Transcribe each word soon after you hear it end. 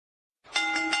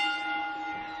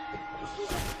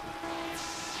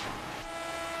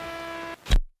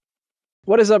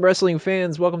What is up, wrestling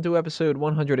fans? Welcome to episode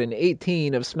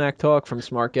 118 of Smack Talk from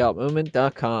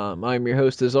SmarkOutMoment.com. I'm your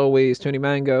host, as always, Tony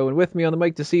Mango, and with me on the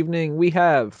mic this evening, we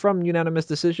have, from Unanimous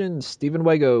Decision, Stephen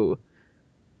Wego.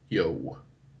 Yo.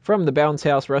 From the Bounce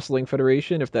House Wrestling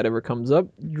Federation, if that ever comes up,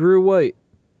 Drew White.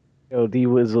 Yo,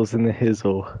 D-Wizzle's in the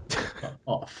hizzle.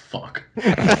 Oh, fuck.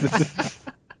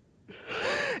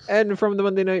 And from the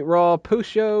Monday Night Raw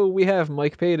post-show, we have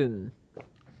Mike Payton.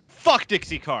 Fuck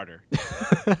Dixie Carter.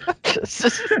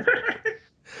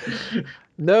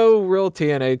 No real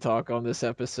TNA talk on this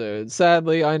episode.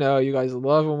 Sadly, I know you guys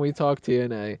love when we talk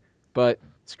TNA, but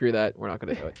screw that. We're not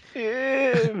going to do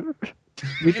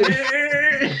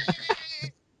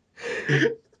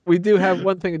it. We do have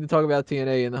one thing to talk about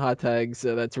TNA in the hot tags,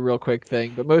 so that's a real quick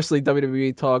thing, but mostly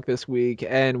WWE talk this week,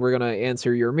 and we're going to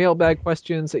answer your mailbag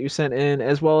questions that you sent in,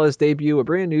 as well as debut a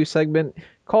brand new segment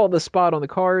called The Spot on the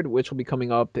Card, which will be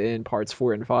coming up in parts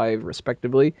 4 and 5,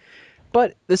 respectively.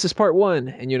 But this is part 1,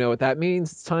 and you know what that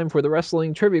means. It's time for the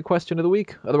wrestling trivia question of the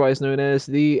week, otherwise known as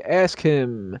the Ask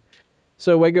Him.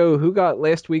 So, Wego, who got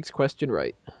last week's question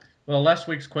right? Well, last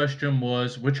week's question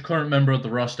was, which current member of the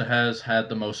roster has had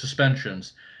the most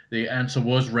suspensions? The answer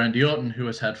was Randy Orton, who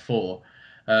has had 4.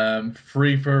 3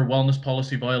 for wellness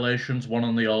policy violations, 1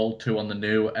 on the old, 2 on the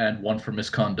new, and 1 for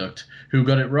misconduct. Who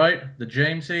got it right? The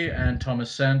Jamesy and Thomas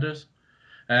Sanders.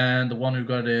 And the one who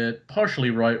got it partially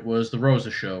right was the Rosa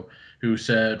Show, who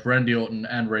said Randy Orton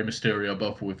and Rey Mysterio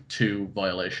both with 2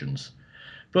 violations.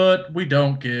 But we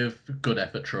don't give good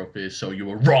effort trophies, so you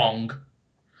were wrong.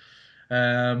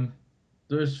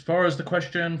 As far as the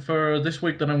question for this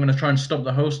week that I'm going to try and stump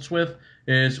the hosts with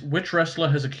is, which wrestler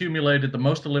has accumulated the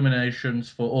most eliminations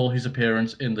for all his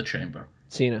appearance in the chamber?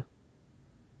 Cena.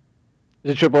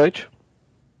 Is it Triple H?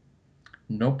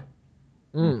 Nope.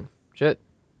 Shit.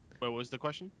 What was the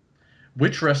question?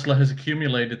 Which wrestler has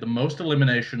accumulated the most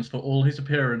eliminations for all his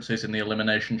appearances in the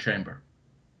Elimination Chamber?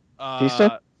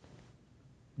 Batista?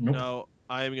 Nope. No,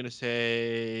 I'm going to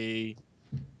say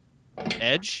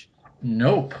Edge.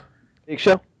 Nope. Big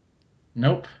Show?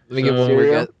 Nope. Let me get one more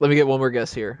guess. Let me get one more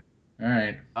guess here. All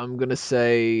right. I'm gonna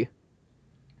say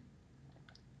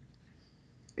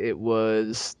it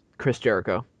was Chris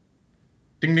Jericho.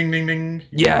 Ding, ding, ding, ding.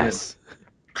 Yes.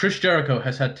 Chris Jericho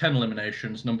has had 10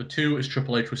 eliminations. Number 2 is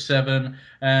Triple H with 7,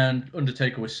 and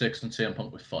Undertaker with 6, and CM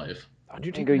Punk with 5.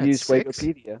 Undertaker Go had use 6?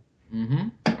 Wikipedia. Mm-hmm.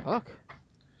 Fuck.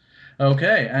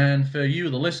 Okay, and for you,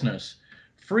 the listeners,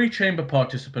 3 chamber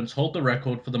participants hold the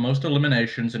record for the most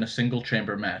eliminations in a single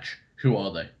chamber match. Who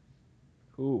are they?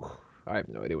 Ooh, I have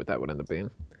no idea what that would end up being.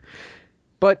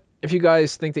 But if you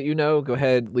guys think that you know, go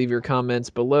ahead, leave your comments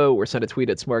below, or send a tweet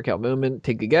at SmarkOutMoment,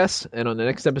 take a guess, and on the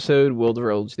next episode, we'll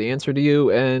divulge the answer to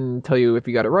you and tell you if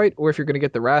you got it right, or if you're going to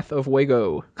get the wrath of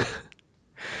Wego.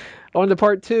 On to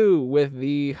part 2 with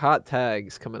the hot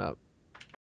tags coming up.